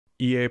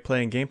EA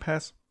Play and Game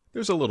Pass,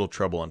 there's a little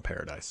trouble in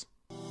paradise.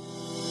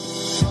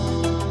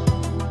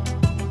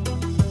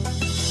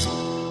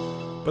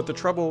 But the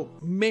trouble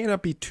may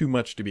not be too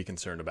much to be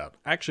concerned about.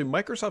 Actually,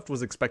 Microsoft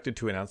was expected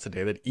to announce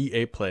today that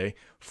EA Play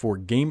for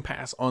Game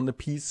Pass on the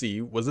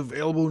PC was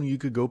available and you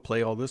could go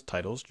play all those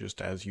titles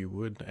just as you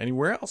would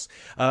anywhere else.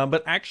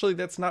 But actually,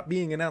 that's not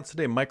being announced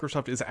today.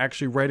 Microsoft is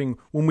actually writing,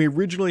 when we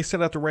originally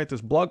set out to write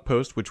this blog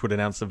post, which would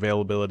announce the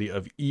availability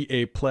of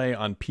EA Play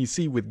on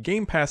PC with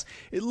Game Pass,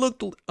 it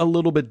looked a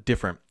little bit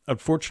different.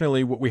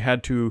 Unfortunately,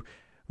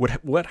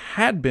 what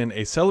had been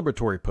a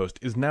celebratory post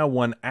is now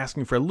one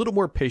asking for a little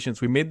more patience.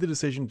 We made the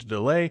decision to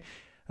delay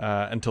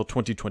until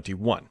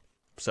 2021.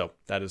 So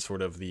that is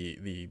sort of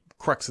the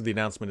crux of the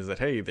announcement, is that,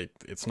 hey,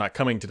 it's not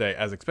coming today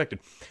as expected.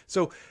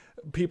 So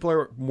people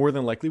are more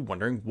than likely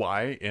wondering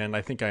why, and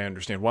I think I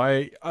understand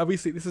why.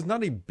 Obviously, this is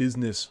not a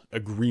business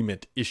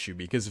agreement issue,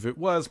 because if it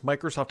was,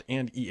 Microsoft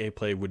and EA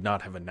Play would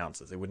not have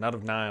announced this. They would not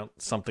have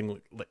announced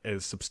something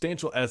as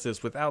substantial as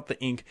this without the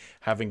ink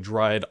having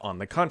dried on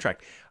the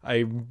contract.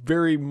 I'm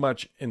very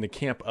much in the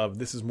camp of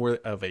this is more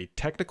of a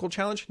technical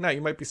challenge. Now,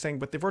 you might be saying,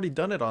 but they've already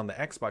done it on the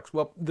Xbox.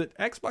 Well, the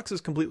Xbox is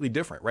completely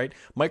different, right?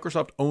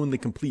 Microsoft owned the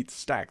complete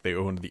stack. They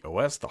owned the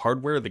OS, the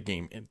hardware, the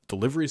game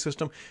delivery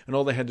system, and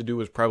all they had to do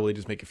was probably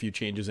just make a few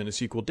changes in a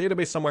SQL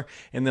database somewhere,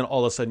 and then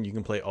all of a sudden you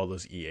can play all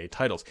those EA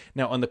titles.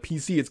 Now on the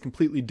PC, it's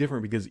completely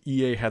different because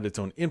EA had its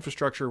own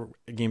infrastructure.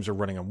 Games are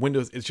running on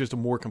Windows. It's just a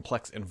more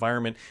complex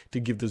environment to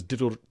give those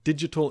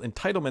digital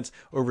entitlements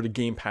over to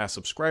Game Pass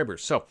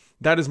subscribers. So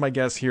that is my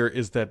guess here,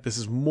 is that this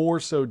is more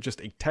so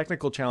just a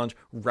technical challenge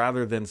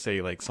rather than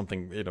say like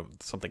something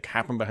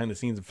happened behind the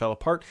scenes and fell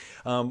apart.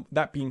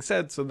 That being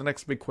said, so the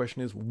next big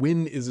question is,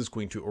 when is this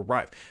going to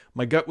arrive?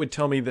 My gut would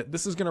tell me that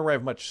this is going to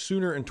arrive much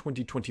sooner in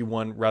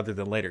 2021 rather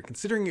than later.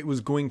 Considering it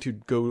was going to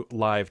go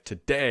live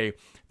today,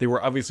 they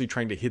were obviously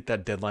trying to hit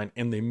that deadline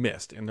and they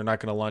missed, and they're not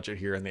going to launch it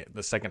here in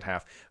the second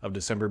half of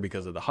December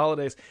because of the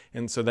holidays.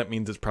 And so that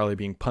means it's probably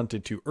being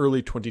punted to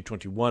early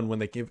 2021 when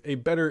they give a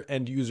better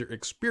end user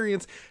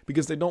experience,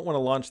 because they don't want to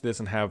launch this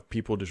and have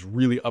people just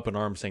really up in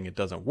arms saying it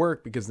doesn't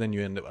work, because then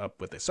you end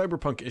up with a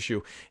Cyberpunk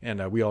issue,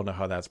 and we all know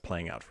how that's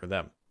playing out for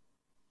them.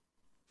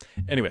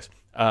 Anyways,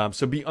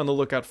 so be on the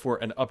lookout for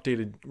an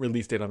updated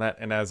release date on that.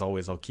 And as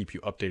always, I'll keep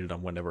you updated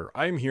on whenever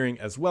I'm hearing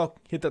as well.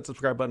 Hit that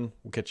subscribe button.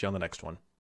 We'll catch you on the next one.